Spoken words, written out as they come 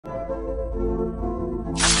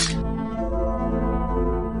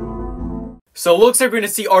So it looks like we're going to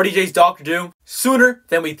see RDJ's Doctor Doom sooner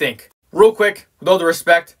than we think. Real quick, with all the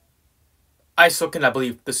respect, I still cannot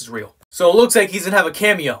believe this is real. So it looks like he's going to have a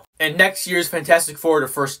cameo in next year's Fantastic Four: The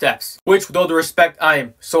First Steps, which with all the respect, I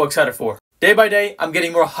am so excited for. Day by day, I'm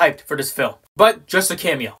getting more hyped for this film. But just a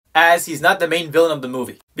cameo, as he's not the main villain of the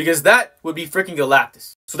movie, because that would be freaking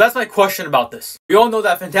Galactus. So that's my question about this. We all know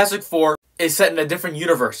that Fantastic Four is set in a different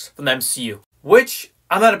universe from the MCU, which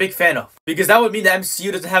I'm not a big fan of, because that would mean the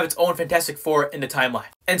MCU doesn't have its own Fantastic Four in the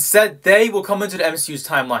timeline. Instead, they will come into the MCU's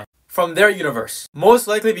timeline from their universe, most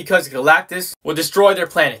likely because Galactus will destroy their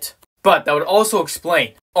planet. But that would also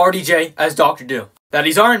explain RDJ as Doctor Doom, that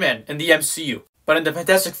he's Iron Man in the MCU, but in the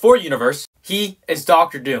Fantastic Four universe, he is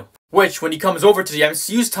Doctor Doom, which when he comes over to the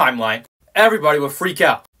MCU's timeline, everybody will freak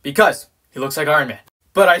out, because he looks like Iron Man.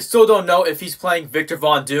 But I still don't know if he's playing Victor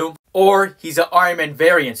Von Doom, or he's an Iron Man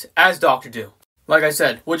variant as Doctor Doom. Like I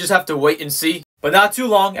said, we'll just have to wait and see, but not too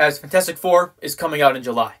long as Fantastic Four is coming out in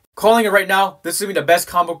July. Calling it right now, this is going to be the best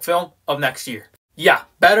comic book film of next year. Yeah,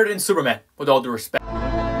 better than Superman, with all due respect.